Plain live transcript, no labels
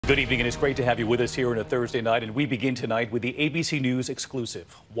Good evening, and it's great to have you with us here on a Thursday night. And we begin tonight with the ABC News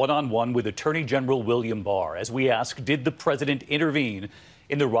exclusive, one-on-one with Attorney General William Barr, as we ask, did the president intervene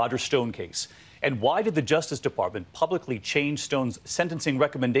in the Roger Stone case? And why did the Justice Department publicly change Stone's sentencing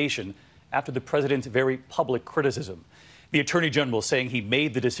recommendation after the president's very public criticism? The Attorney General saying he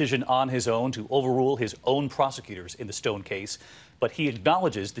made the decision on his own to overrule his own prosecutors in the Stone case, but he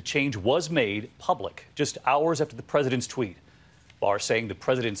acknowledges the change was made public just hours after the president's tweet. Barr saying the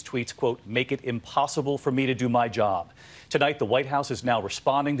president's tweets, quote, make it impossible for me to do my job. Tonight, the White House is now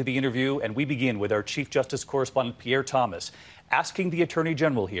responding to the interview, and we begin with our Chief Justice correspondent, Pierre Thomas, asking the Attorney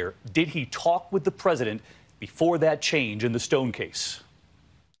General here, did he talk with the president before that change in the Stone case?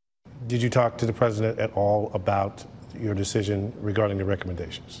 Did you talk to the president at all about your decision regarding the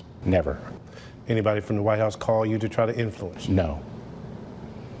recommendations? Never. Anybody from the White House call you to try to influence you? No.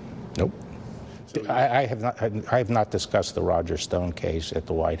 Nope. I have not discussed the Roger Stone case at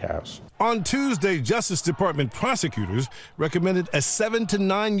the White House. On Tuesday, Justice Department prosecutors recommended a 7 to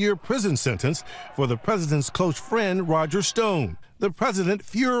 9 year prison sentence for the president's close friend, Roger Stone. The president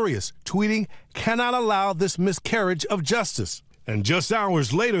furious, tweeting, cannot allow this miscarriage of justice. And just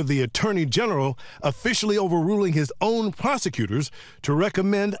hours later, the Attorney General officially overruling his own prosecutors to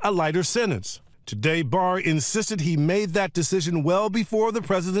recommend a lighter sentence. Today, Barr insisted he made that decision well before the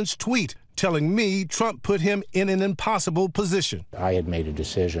president's tweet, telling me Trump put him in an impossible position. I had made a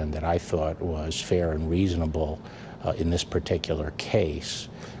decision that I thought was fair and reasonable in this particular case.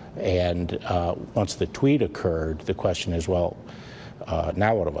 And once the tweet occurred, the question is, well,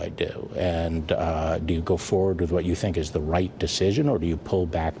 now what do I do? And do you go forward with what you think is the right decision, or do you pull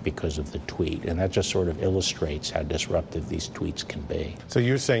back because of the tweet? And that just sort of illustrates how disruptive these tweets can be. So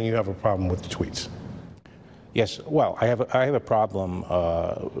you're saying you have a problem with the tweets? Yes. Well, I have a problem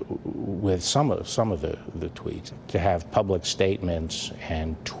with some of the tweets. To have public statements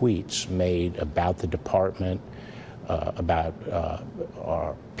and tweets made about the department, about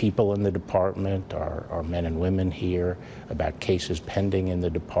our people in the department, our men and women here, about cases pending in the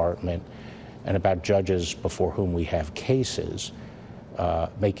department, and about judges before whom we have cases,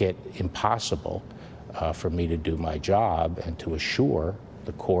 make it impossible for me to do my job and to assure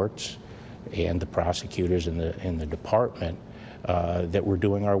the courts and the prosecutors in the department that we're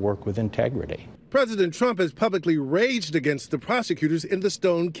doing our work with integrity. President Trump has publicly raged against the prosecutors in the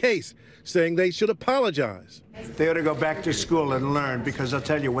Stone case, saying they should apologize. They ought to go back to school and learn, because I'll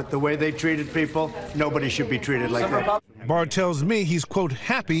tell you, with the way they treated people, nobody should be treated like that. Barr tells me he's, quote,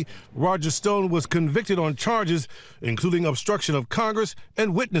 happy Roger Stone was convicted on charges including obstruction of Congress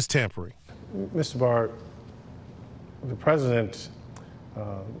and witness tampering. Mr. Barr, the president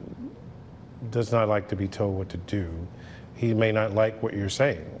does not like to be told what to do. He may not like what you're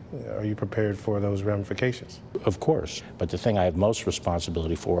saying. Are you prepared for those ramifications? Of course. But the thing I have most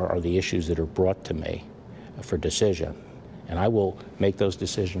responsibility for are the issues that are brought to me for decision. And I will make those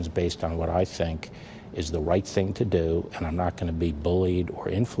decisions based on what I think is the right thing to do, and I'm not going to be bullied or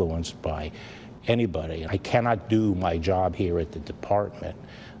influenced by anybody. I cannot do my job here at the department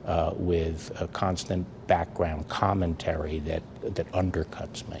with a constant background commentary that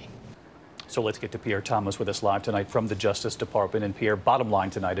undercuts me. So let's get to Pierre Thomas with us live tonight from the Justice Department. And Pierre, bottom line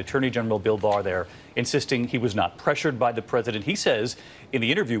tonight, Attorney General Bill Barr there insisting he was not pressured by the president. He says in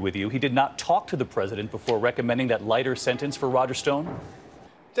the interview with you, he did not talk to the president before recommending that lighter sentence for Roger Stone.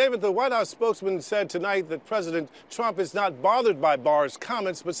 David, the White House spokesman said tonight that President Trump is not bothered by Barr's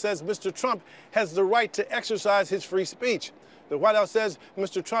comments, but says Mr. Trump has the right to exercise his free speech. The White House says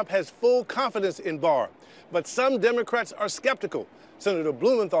Mr. Trump has full confidence in Barr, but some Democrats are skeptical. Senator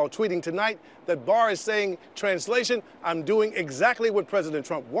Blumenthal tweeting tonight that Barr is saying, translation, I'm doing exactly what President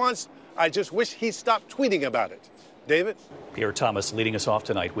Trump wants. I just wish he stopped tweeting about it. David? Pierre Thomas leading us off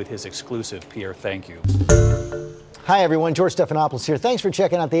tonight with his exclusive. Pierre, thank you. Hi, everyone. George Stephanopoulos here. Thanks for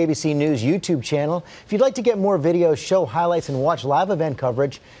checking out the ABC News YouTube channel. If you'd like to get more videos, show highlights, and watch live event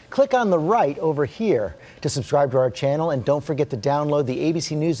coverage, click on the right over here to subscribe to our channel. And don't forget to download the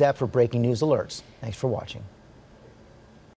ABC News app for breaking news alerts. Thanks for watching.